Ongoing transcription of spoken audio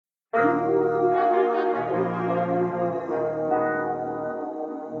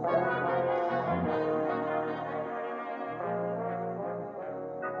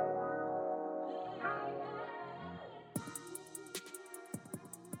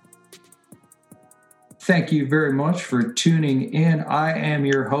Thank you very much for tuning in. I am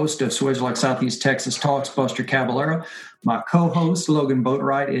your host of Swagelok Southeast Texas Talks, Buster Caballero. My co-host, Logan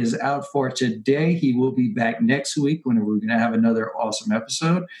Boatwright, is out for today. He will be back next week when we're going to have another awesome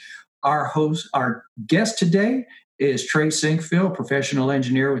episode. Our guest today is Trey Sinkfield, professional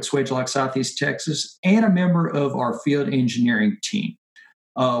engineer with Swagelok Southeast Texas and a member of our field engineering team.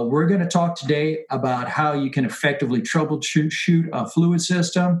 We're going to talk today about how you can effectively troubleshoot a fluid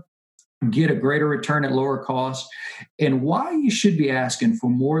system, get a greater return at lower cost, and why you should be asking for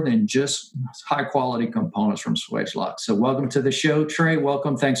more than just high-quality components from Swagelok. So welcome to the show, Trey.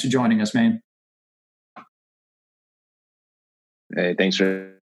 Welcome. Thanks for joining us, man. Hey, thanks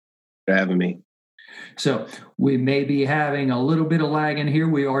for having me. So we may be having a little bit of lag in here.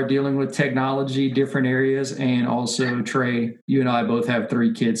 We are dealing with technology, different areas, and also, Trey, you and I both have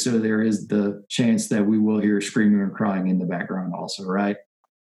 3 kids, so there is the chance that we will hear screaming and crying in the background also, right?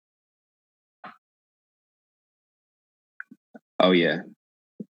 Oh, yeah.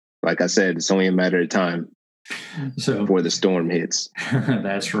 Like I said, it's only a matter of time before the storm hits.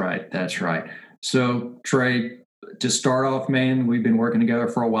 That's right. That's right. So, Trey, to start off, man, we've been working together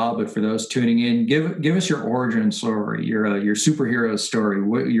for a while, but for those tuning in, give us your origin story, your superhero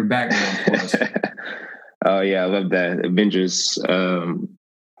story, your background for us. Oh, yeah. I love that Avengers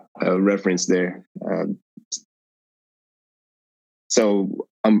reference there. So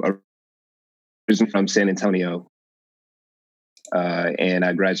I'm originally from San Antonio. And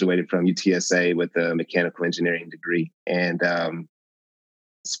I graduated from UTSA with a mechanical engineering degree and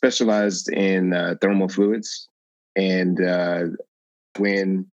specialized in thermal fluids. And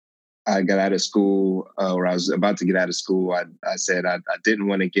when I got out of school, or I was about to get out of school, I said I didn't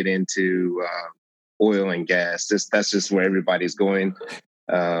want to get into oil and gas. That's just where everybody's going.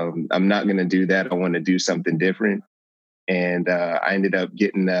 I'm not going to do that. I want to do something different. And I ended up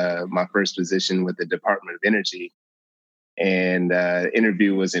getting my first position with the Department of Energy. And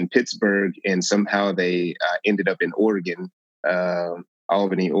interview was in Pittsburgh, and somehow they ended up in Oregon,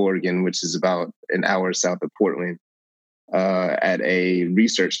 Albany, Oregon, which is about an hour south of Portland, at a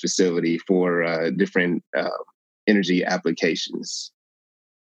research facility for different energy applications.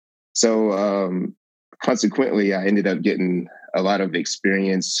 So consequently, I ended up getting a lot of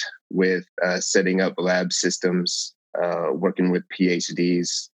experience with setting up lab systems, working with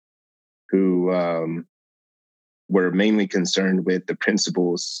PhDs who were mainly concerned with the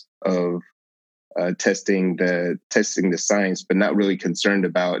principles of testing the science, but not really concerned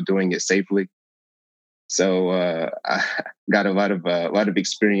about doing it safely. So I got a lot of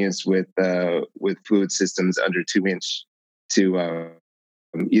experience with fluid systems under 2-inch to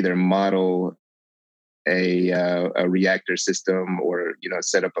either model a reactor system or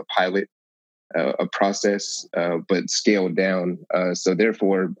set up a pilot. A process, but scaled down. So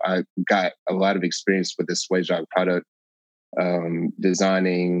therefore, I got a lot of experience with the Swagelok product,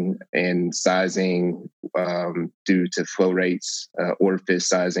 designing and sizing due to flow rates, orifice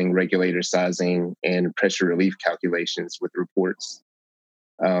sizing, regulator sizing, and pressure relief calculations with reports.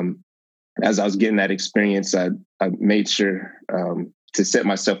 As I was getting that experience, I made sure to set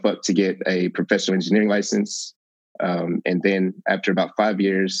myself up to get a professional engineering license. And then after about 5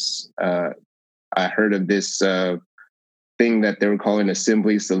 years, I heard of this thing that they were calling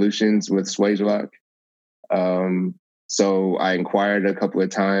assembly solutions with Swagelok. So I inquired a couple of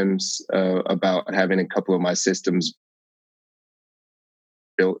times about having a couple of my systems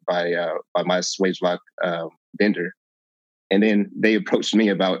built by my Swagelok vendor. And then they approached me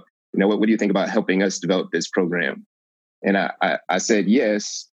about, what do you think about helping us develop this program? And I said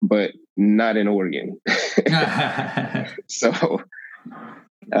yes, but not in Oregon. So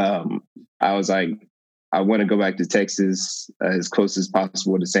I was like, I want to go back to Texas as close as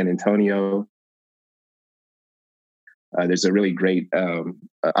possible to San Antonio. There's a really great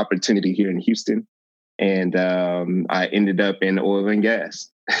opportunity here in Houston. And I ended up in oil and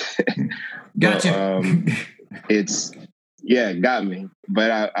gas. Gotcha. It got me.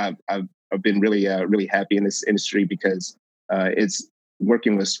 But I've been really happy in this industry because it's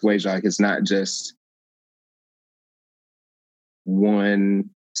working with Swagelok. It's not just one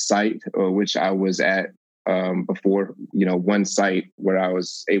site, which I was at before, one site where I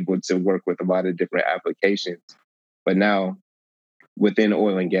was able to work with a lot of different applications. But now within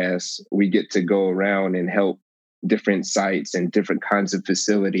oil and gas, we get to go around and help different sites and different kinds of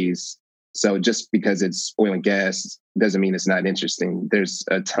facilities So just because it's oil and gas doesn't mean it's not interesting. There's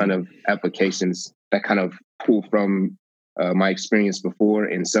a ton of applications that kind of pull from my experience before,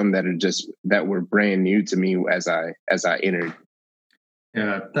 and some that were brand new to me as I entered.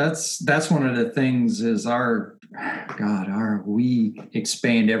 Yeah, that's one of the things is we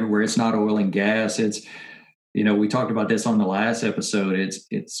expand everywhere. It's not oil and gas. It's, we talked about this on the last episode.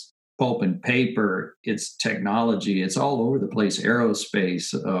 It's pulp and paper. It's technology. It's all over the place.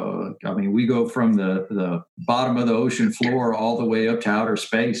 Aerospace. We go from the bottom of the ocean floor all the way up to outer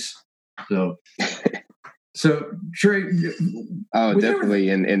space. So Trey. Oh, definitely.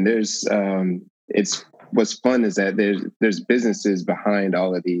 And there's it's what's fun is that there's businesses behind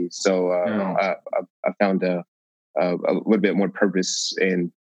all of these. So I found a little bit more purpose,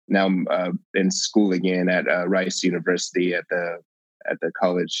 and now I'm in school again at Rice University at the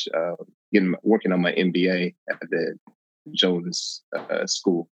college, working on my MBA at the Jones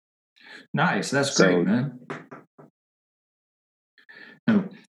School. Nice, that's great, man. No,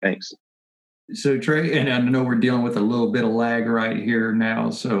 thanks. So Trey, and I know we're dealing with a little bit of lag right here now,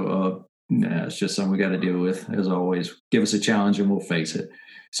 so it's just something we got to deal with. As always, give us a challenge and we'll face it.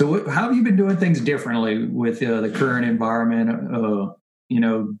 So how have you been doing things differently with the current environment?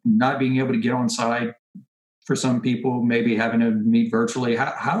 Not being able to get on site for some people, maybe having to meet virtually.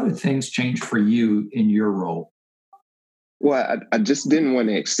 How did things change for you in your role? Well, I just didn't want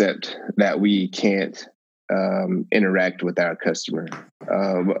to accept that we can't interact with our customer.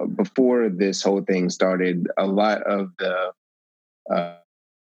 Before this whole thing started, a lot of the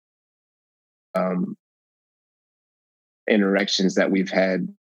interactions that we've had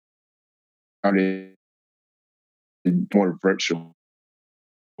started more virtual,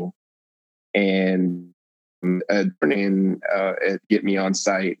 and get me on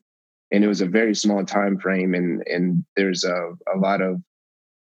site, and it was a very small time frame, and there's a lot of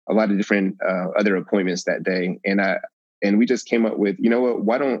different other appointments that day, and we just came up with,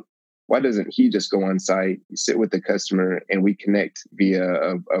 why doesn't he just go on site, sit with the customer, and we connect via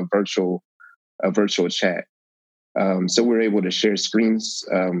a virtual chat. So we're able to share screens,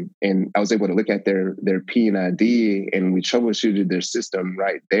 and I was able to look at their P&ID, and we troubleshooted their system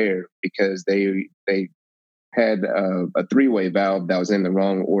right there because they had a three-way valve that was in the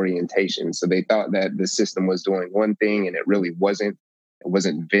wrong orientation. So they thought that the system was doing one thing, and it really wasn't. It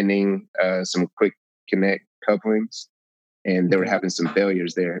wasn't venting some quick connect couplings, and they were having some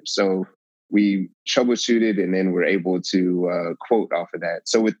failures there. So we troubleshooted, and then we're able to quote off of that.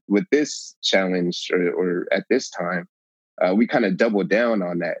 So with this challenge, or at this time, we kind of doubled down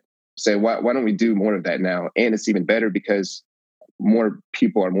on that. Say, why don't we do more of that now? And it's even better because more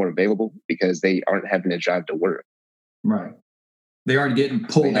people are more available because they aren't having to drive to work. Right. They aren't getting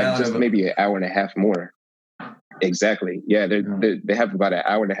pulled out just of maybe an hour and a half more. Exactly. Yeah, they have about an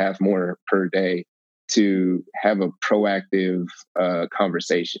hour and a half more per day to have a proactive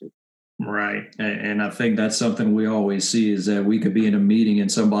conversation. Right. And I think that's something we always see is that we could be in a meeting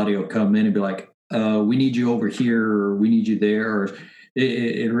and somebody will come in and be like, we need you over here, or we need you there. Or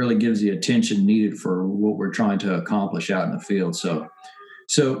it really gives the attention needed for what we're trying to accomplish out in the field. So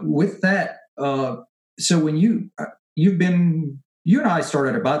with that, so when you and I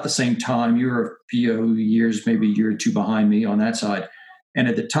started about the same time. You were a few years, maybe a year or two behind me on that side. And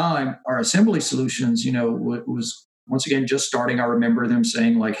at the time, our assembly solutions, was once again just starting. I remember them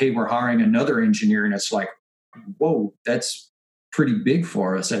saying like, hey, we're hiring another engineer. And it's like, whoa, that's pretty big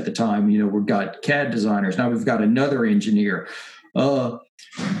for us at the time. We've got CAD designers. Now we've got another engineer.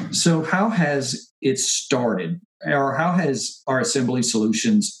 So how has it started? Or how has our assembly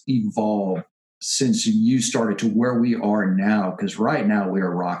solutions evolved since you started to where we are now? Because right now we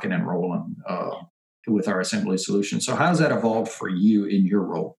are rocking and rolling with our assembly solution. So how's that evolved for you in your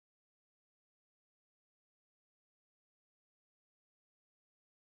role?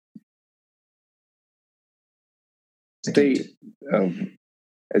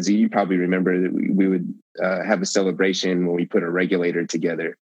 As you probably remember, we would have a celebration when we put a regulator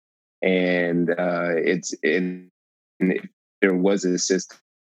together, and there was a system,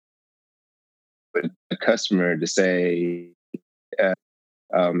 but a customer to say,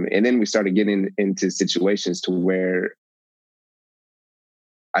 and then we started getting into situations to where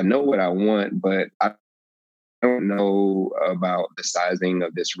I know what I want, but I don't know about the sizing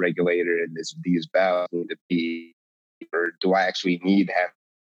of this regulator and these valves need to be, or do I actually need to have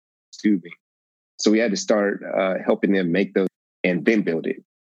tubing? So we had to start helping them make those and then build it.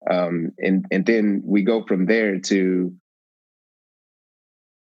 And then we go from there to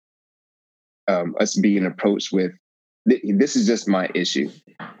us being approached with, this is just my issue.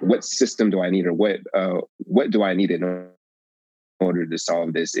 What system do I need, or what do I need in order to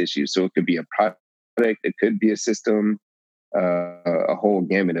solve this issue. So it could be a product, it could be a system, a whole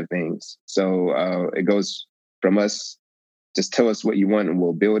gamut of things. So it goes from us, just tell us what you want and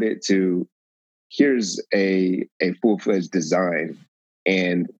we'll build it, to here's a full-fledged design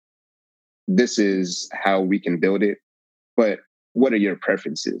and this is how we can build it. But what are your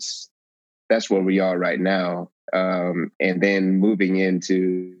preferences? That's where we are right now. And then moving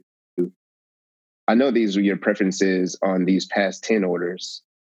into, I know these are your preferences on these past 10 orders.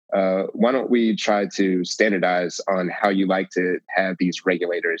 Why don't we try to standardize on how you like to have these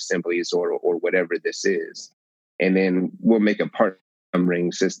regulator assemblies or whatever this is? And then we'll make a part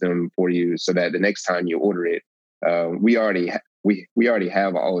numbering system for you so that the next time you order it, we already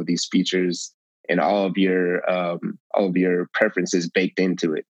have all of these features and all of your preferences baked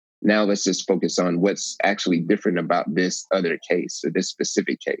into it. Now let's just focus on what's actually different about this other case or this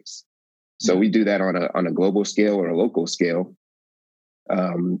specific case. So we do that on a global scale or a local scale.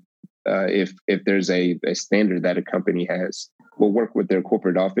 If there's a standard that a company has, we'll work with their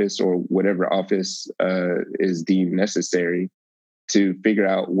corporate office or whatever office is deemed necessary to figure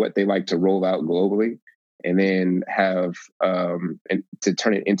out what they like to roll out globally, and then have and to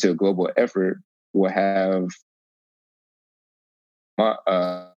turn it into a global effort. We'll have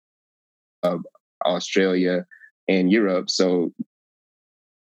Australia and Europe, so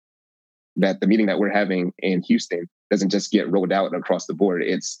that the meeting that we're having in Houston doesn't just get rolled out across the board.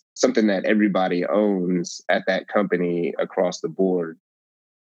 It's something that everybody owns at that company across the board.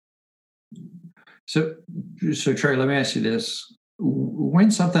 So Trey, let me ask you this.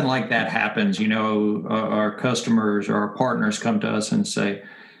 When something like that happens, our customers or our partners come to us and say,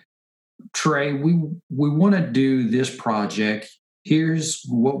 Trey, we want to do this project. Here's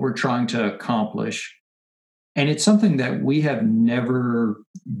what we're trying to accomplish. And it's something that we have never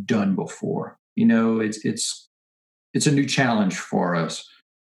done before. It's a new challenge for us.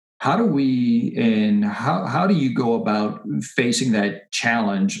 How do you go about facing that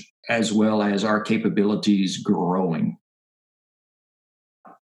challenge as well as our capabilities growing?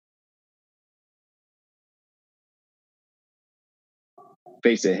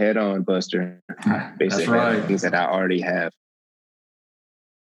 Face it head on, Buster. Face That's it right. head on, things that I already have.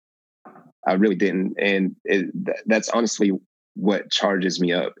 I really didn't. And that's honestly what charges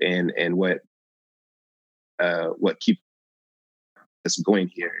me up and what keeps us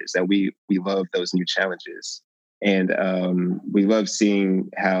going here, is that we love those new challenges. And we love seeing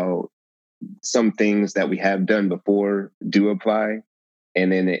how some things that we have done before do apply,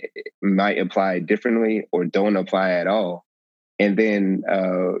 and then it might apply differently or don't apply at all. And then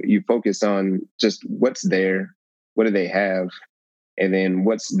you focus on just what's there, what do they have, and then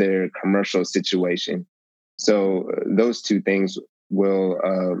what's their commercial situation. So those two things will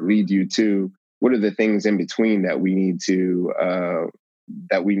lead you to what are the things in between that we need to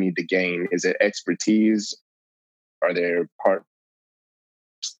gain. Is it expertise? Are there parts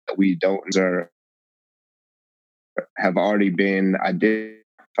that we don't have already been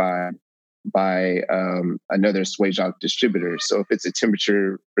identified by another Swagelok distributor? So if it's a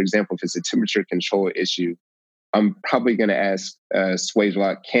temperature, for example, if it's a temperature control issue, I'm probably going to ask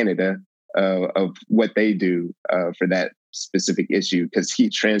Swagelok Canada of what they do for that specific issue, because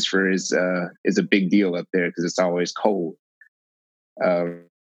heat transfer is a big deal up there because it's always cold.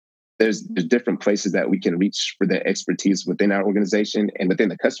 There's different places that we can reach for the expertise within our organization and within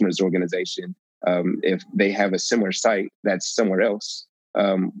the customer's organization. If they have a similar site that's somewhere else,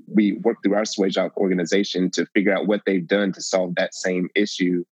 we work through our Swagelok organization to figure out what they've done to solve that same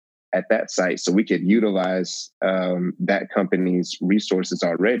issue at that site, so we could utilize that company's resources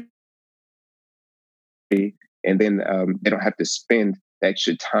already, and then they don't have to spend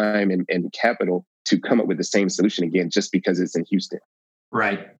extra time and capital to come up with the same solution again just because it's in Houston.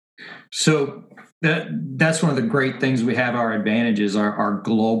 Right. So that's one of the great things we have. Our advantages are our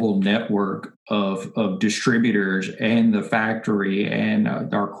global network of distributors and the factory and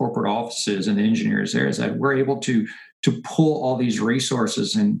our corporate offices and the engineers there, is that we're able to pull all these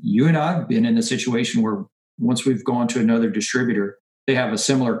resources. And you and I have been in a situation where once we've gone to another distributor, they have a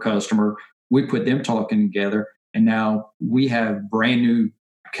similar customer, we put them talking together, and now we have brand new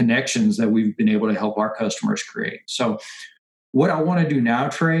connections that we've been able to help our customers create. So what I want to do now,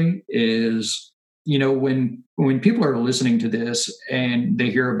 Trey, is, when people are listening to this and they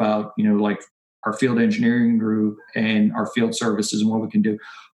hear about, like our field engineering group and our field services and what we can do,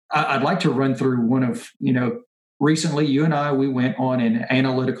 I'd like to run through one of, recently you and I, we went on an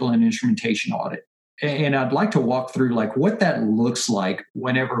analytical and instrumentation audit. And I'd like to walk through like what that looks like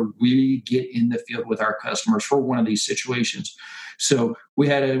whenever we get in the field with our customers for one of these situations. So we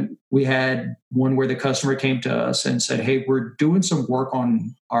had one where the customer came to us and said, "Hey, we're doing some work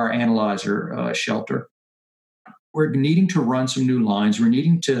on our analyzer shelter. We're needing to run some new lines. We're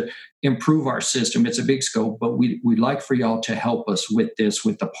needing to improve our system. It's a big scope, but we'd like for y'all to help us with this,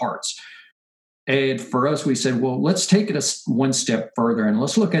 with the parts." And for us, we said, well, let's take it one step further and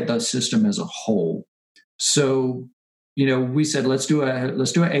let's look at the system as a whole. So, we said, let's do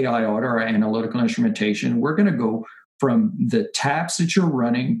an AI audit or analytical instrumentation. We're going to go from the taps that you're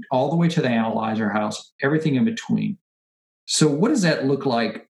running all the way to the analyzer house, everything in between. So what does that look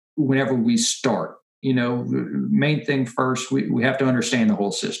like whenever we start? Main thing first, we have to understand the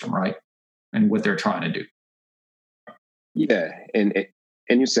whole system, right? And what they're trying to do. Yeah. And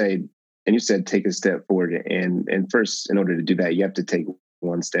you said take a step forward. And first, in order to do that, you have to take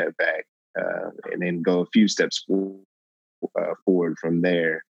one step back and then go a few steps forward from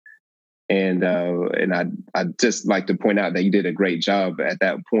there. And I'd just like to point out that you did a great job at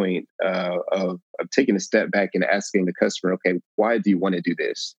that point of taking a step back and asking the customer, okay, why do you want to do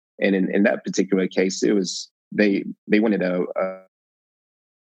this? And in that particular case, it was they wanted a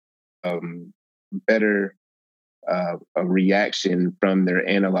better a reaction from their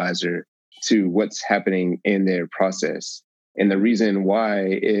analyzer to what's happening in their process. And the reason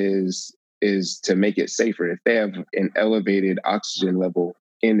why is to make it safer. If they have an elevated oxygen level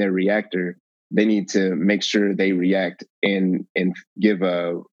in their reactor, they need to make sure they react and give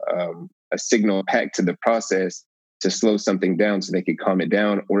a signal back to the process to slow something down so they can calm it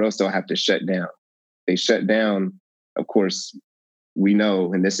down, or else they'll have to shut down. They shut down, of course, we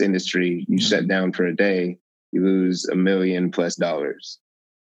know in this industry, you shut down for a day, you lose $1 million+ plus.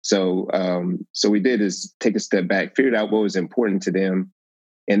 So we did is take a step back, figured out what was important to them,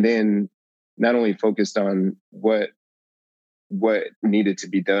 and then not only focused on what needed to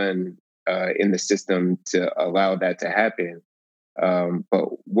be done in the system to allow that to happen, but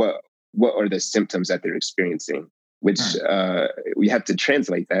what are the symptoms that they're experiencing, which we have to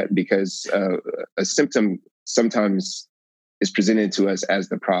translate that because a symptom sometimes is presented to us as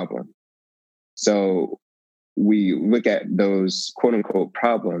the problem. So we look at those quote unquote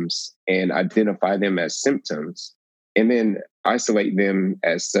problems and identify them as symptoms and then isolate them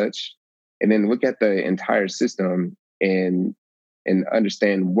as such, and then look at the entire system and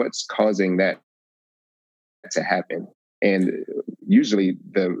understand what's causing that to happen. And usually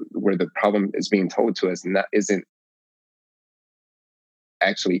where the problem is being told to us isn't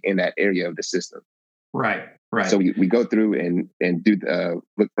actually in that area of the system. Right. So we go through and do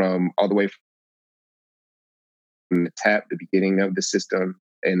look from all the way from the tap, the beginning of the system,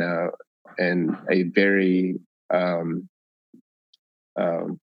 and a very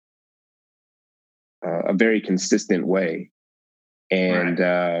a very consistent way, and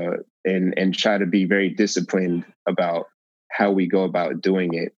try to be very disciplined about how we go about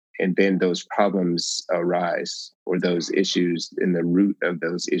doing it. And then those problems arise, or those issues in the root of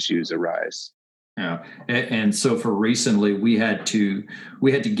those issues arise. Yeah. And so for recently, we had to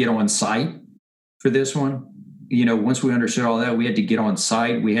get on site for this one. Once we understood all that, we had to get on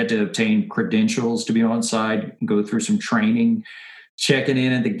site. We had to obtain credentials to be on site, go through some training, checking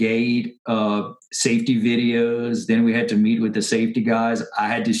in at the gate, safety videos. Then we had to meet with the safety guys. I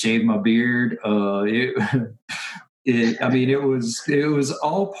had to shave my beard. It was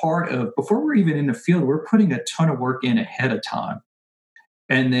all part of, before we're even in the field, we're putting a ton of work in ahead of time.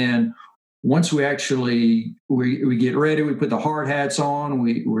 And then once we actually, we get ready, we put the hard hats on,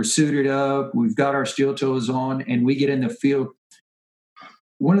 we're suited up, we've got our steel toes on, and we get in the field.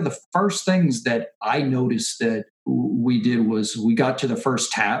 One of the first things that I noticed that we did was we got to the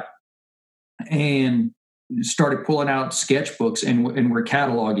first tap and started pulling out sketchbooks and we're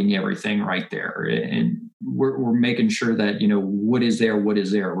cataloging everything right there. And we're making sure that, what is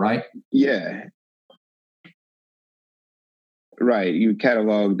there, right? Yeah. Right. You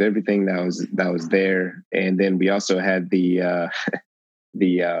cataloged everything that was there. And then we also had the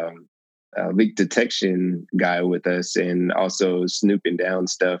leak detection guy with us, and also snooping down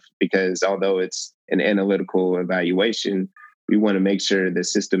stuff, because although it's an analytical evaluation, we want to make sure the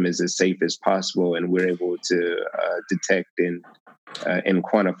system is as safe as possible, and we're able to detect and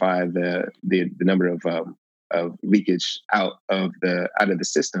quantify the number of leakage out of the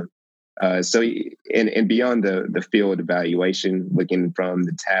system. So beyond the field evaluation, looking from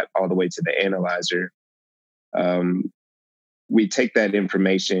the tap all the way to the analyzer, we take that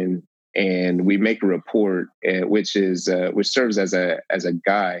information and we make a report, which serves as a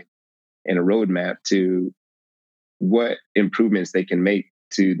guide and a roadmap to what improvements they can make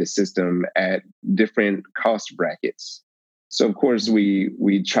to the system at different cost brackets. So of course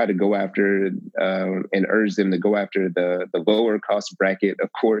we try to go after and urge them to go after the lower cost bracket, of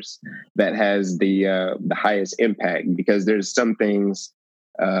course, that has the highest impact, because there's some things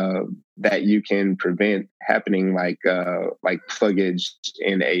that you can prevent happening, like pluggage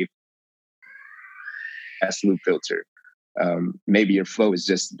in a fast loop filter. Maybe your flow is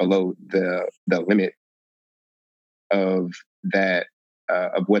just below the limit of that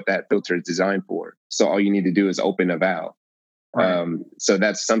of what that filter is designed for. So all you need to do is open a valve. Right. So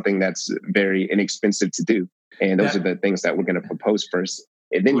that's something that's very inexpensive to do. And those are the things that we're going to propose first.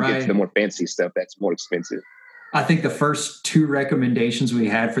 And then you get to the more fancy stuff that's more expensive. I think the first two recommendations we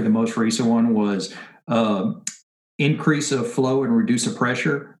had for the most recent one was increase of flow and reduce of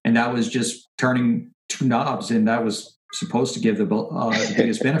pressure. And that was just turning two knobs, and that was supposed to give the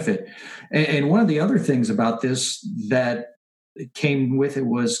biggest benefit. And one of the other things about this that came with it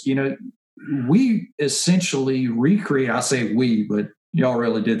was, we essentially I say we, but y'all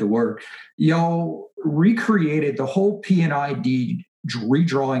really did the work. Y'all recreated the whole PNID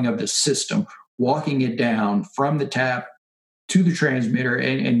redrawing of the system, walking it down from the tap to the transmitter,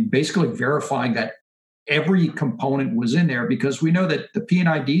 and basically verifying that every component was in there, because we know that the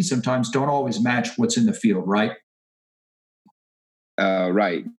PNIDs sometimes don't always match what's in the field, right?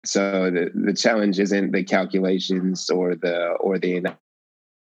 Right. So the challenge isn't the calculations or the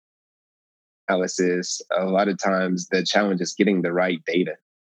analysis. A lot of times the challenge is getting the right data.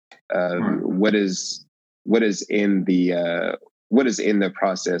 What is in the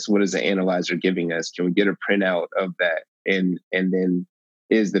process? What is the analyzer giving us? Can we get a printout of that? And then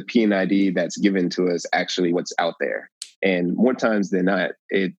is the PNID that's given to us actually what's out there? And more times than not,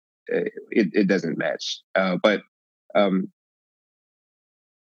 it doesn't match. But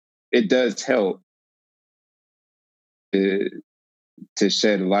it does help to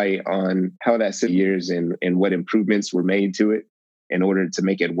shed light on how that years and what improvements were made to it in order to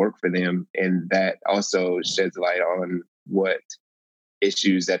make it work for them. And that also sheds light on what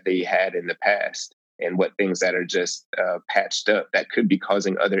issues that they had in the past and what things that are just patched up that could be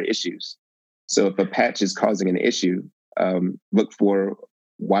causing other issues. So if a patch is causing an issue, look for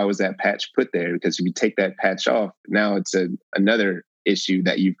why was that patch put there? Because if you take that patch off, now it's another issue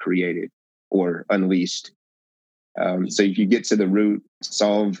that you've created or unleashed. So if you get to the root,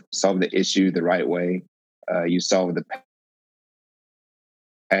 solve the issue the right way, you solve the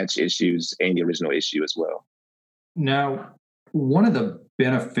patch issues and the original issue as well. Now, one of the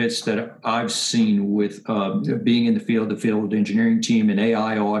benefits that I've seen with being in the field engineering team and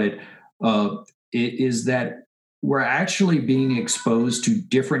AI audit, is that we're actually being exposed to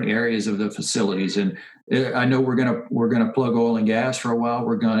different areas of the facilities. And I know we're gonna plug oil and gas for a while.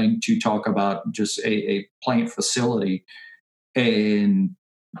 We're going to talk about just a plant facility, and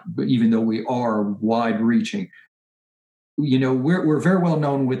even though we are wide reaching, we're very well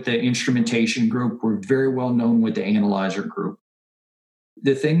known with the instrumentation group. We're very well known with the analyzer group.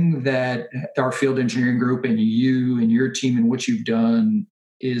 The thing that our field engineering group and you and your team and what you've done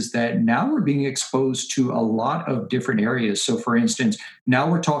is that now we're being exposed to a lot of different areas. So for instance, now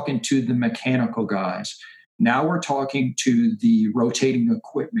we're talking to the mechanical guys. Now we're talking to the rotating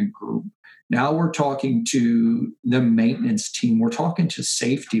equipment group. Now we're talking to the maintenance team. We're talking to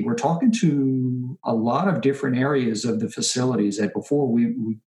safety. We're talking to a lot of different areas of the facilities that before we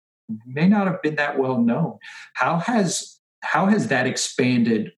may not have been that well known. How has that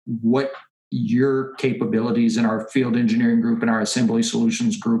expanded what your capabilities in our field engineering group and our assembly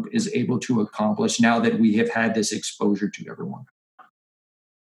solutions group is able to accomplish now that we have had this exposure to everyone?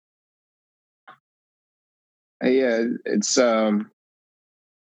 Yeah, it's a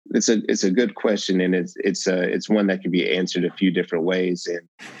good question, and it's one that can be answered a few different ways. And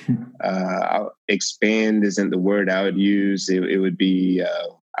expand isn't the word I would use. It would be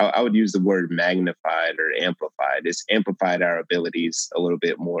I would use the word magnified or amplified. It's amplified our abilities a little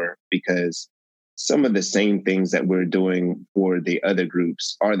bit more, because some of the same things that we're doing for the other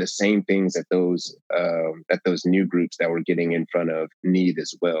groups are the same things that those new groups that we're getting in front of need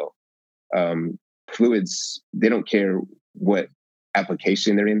as well. Fluids, they don't care what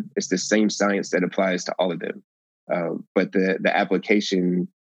application they're in. It's the same science that applies to all of them. But the application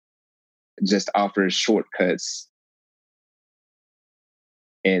just offers shortcuts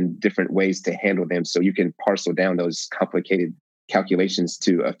and different ways to handle them. So you can parcel down those complicated calculations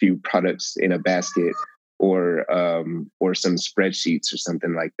to a few products in a basket or some spreadsheets or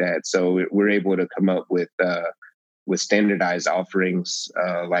something like that. So we're able to come up with standardized offerings,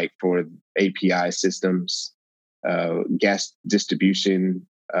 like for API systems, gas distribution,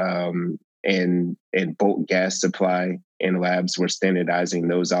 and bulk gas supply in labs. We're standardizing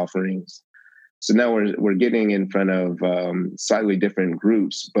those offerings. So now we're getting in front of slightly different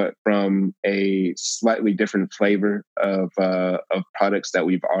groups, but from a slightly different flavor of products that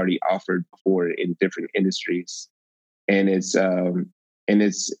we've already offered before in different industries, and it's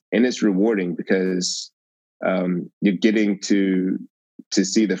rewarding because you're getting to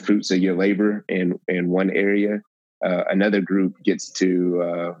see the fruits of your labor in one area. Another group gets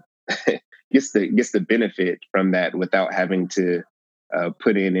to gets the benefit from that without having to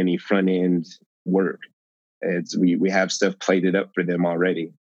put in any front end work. We have stuff plated up for them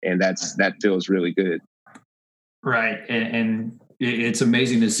already, and that feels really good. Right, and it's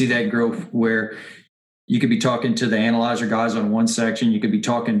amazing to see that growth where you could be talking to the analyzer guys on one section. You could be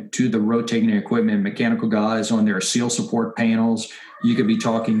talking to the rotating equipment mechanical guys on their seal support panels. You could be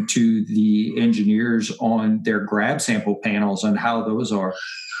talking to the engineers on their grab sample panels and how those are,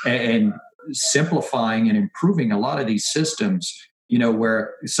 and simplifying and improving a lot of these systems,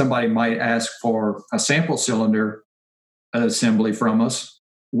 where somebody might ask for a sample cylinder assembly from us.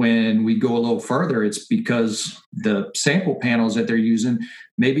 When we go a little further, it's because the sample panels that they're using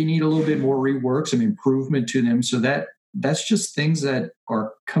maybe need a little bit more rework, some improvement to them. So that's just things that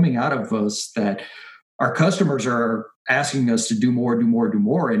are coming out of us that our customers are asking us to do more, and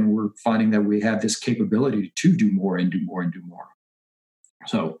we're finding that we have this capability to do more and do more and do more.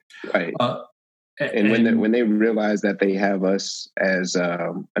 So, right. And when they realize that they have us as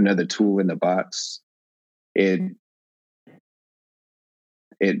another tool in the box, it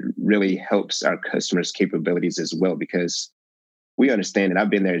really helps our customers' capabilities as well, because we understand, and I've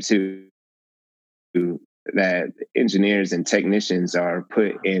been there too, that engineers and technicians are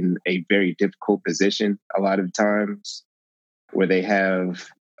put in a very difficult position a lot of times, where they have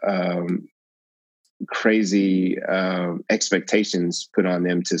crazy expectations put on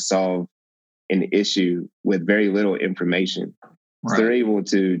them to solve an issue with very little information. Right. So they're able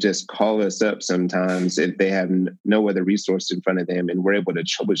to just call us up sometimes if they have no other resource in front of them, and we're able to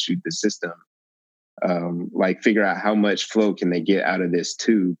troubleshoot the system, like figure out how much flow can they get out of this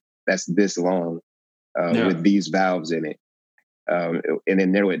tube that's this long with these valves in it, and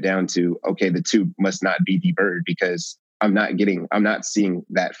then narrow it down to, okay, the tube must not be deburred because I'm not seeing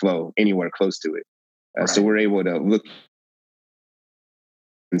that flow anywhere close to it. Right. So we're able to look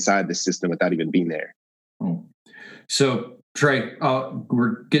inside the system without even being there. So Trey,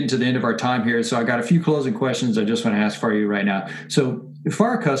 we're getting to the end of our time here. So I got a few closing questions I just want to ask for you right now. So for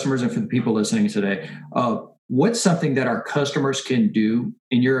our customers and for the people listening today, what's something that our customers can do,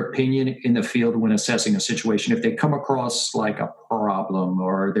 in your opinion, in the field when assessing a situation? If they come across like a problem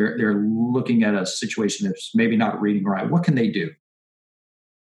or they're looking at a situation that's maybe not reading right, what can they do?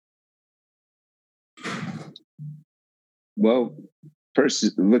 Well,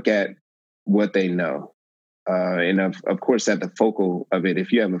 first, look at what they know. And of course, at the focal of it,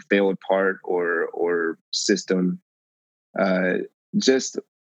 if you have a failed part or system, just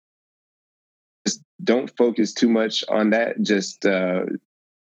don't focus too much on that. Just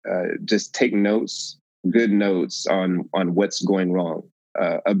take notes, good notes on what's going wrong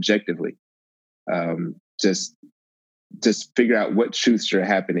objectively. Just figure out what truths are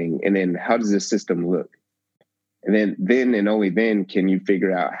happening, and then how does the system look. And then and only then can you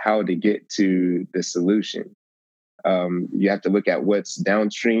figure out how to get to the solution. You have to look at what's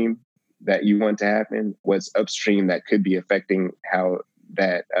downstream that you want to happen, what's upstream that could be affecting how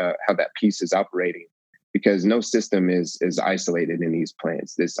that piece is operating, because no system is isolated in these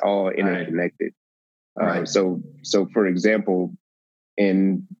plants. It's all interconnected. Right. So for example,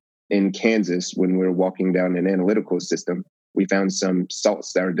 in Kansas, when we were walking down an analytical system, we found some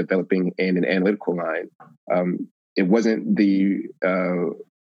salts that are developing in an analytical line. It wasn't the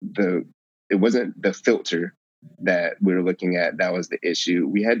filter that we were looking at that was the issue.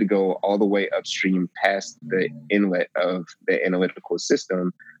 We had to go all the way upstream past the inlet of the analytical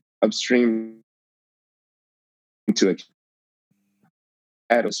system, upstream to a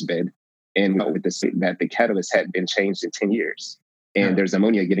catalyst bed, and with that the catalyst had been changed in 10 years. And there's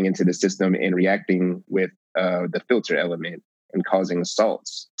ammonia getting into the system and reacting with the filter element and causing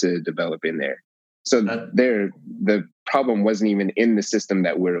salts to develop in there. So the problem wasn't even in the system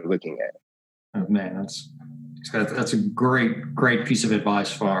that we're looking at. Oh, man, that's a great piece of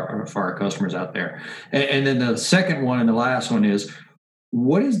advice for our customers out there. And then the second one and the last one is,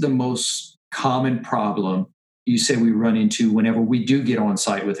 what is the most common problem you say we run into whenever we do get on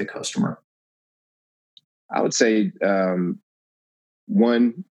site with a customer? I would say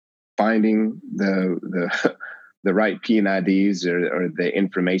one, finding the right P&IDs or the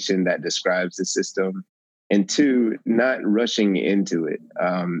information that describes the system, and two, not rushing into it.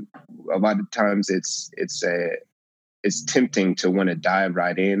 A lot of times it's it's tempting to want to dive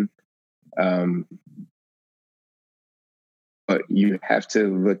right in. But you have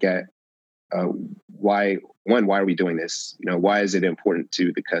to look at why are we doing this? Why is it important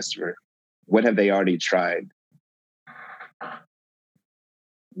to the customer? What have they already tried?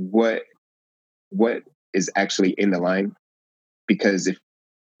 What is actually in the line? Because if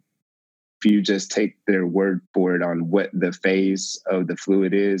you just take their word for it on what the phase of the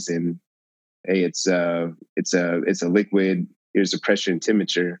fluid is, and hey, it's a liquid, here's the pressure and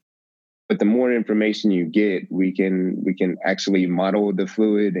temperature. But the more information you get, we can actually model the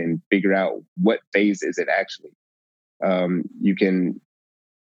fluid and figure out what phase is it actually. You can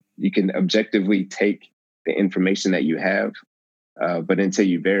objectively take the information that you have, but until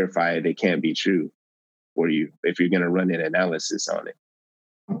you verify it, it can't be true for you if you're going to run an analysis on it.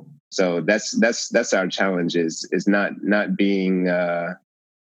 So that's our challenge is not being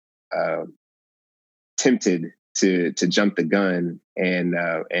tempted to jump the gun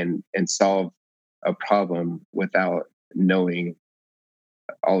and solve a problem without knowing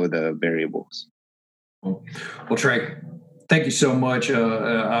all of the variables. Well, Trey, thank you so much.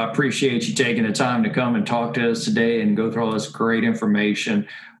 I appreciate you taking the time to come and talk to us today and go through all this great information.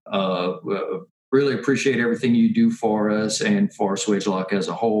 Really appreciate everything you do for us and for Swagelok as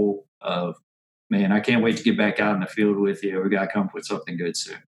a whole. Man, I can't wait to get back out in the field with you. We got to come up with something good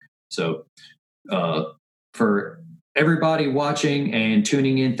soon. So for everybody watching and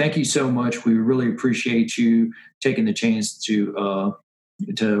tuning in, thank you so much. We really appreciate you taking the chance to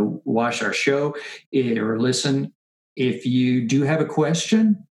watch our show or listen. If you do have a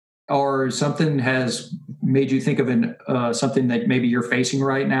question or something has made you think of something that maybe you're facing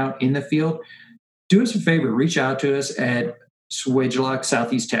right now in the field, do us a favor, reach out to us at Swagelok,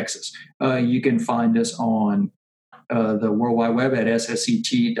 Southeast Texas. You can find us on the World Wide Web at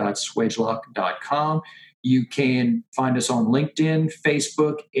ssct.swagelok.com. You can find us on LinkedIn,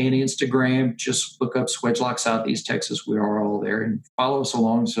 Facebook, and Instagram. Just look up Swagelok, Southeast Texas. We are all there. And follow us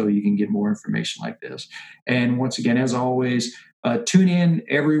along so you can get more information like this. And once again, as always, tune in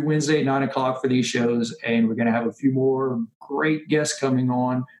every Wednesday at 9 o'clock for these shows. And we're going to have a few more great guests coming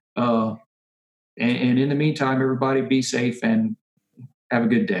on. And in the meantime, everybody be safe and have a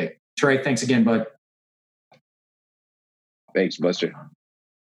good day. Trey, thanks again, bud. Thanks, Buster.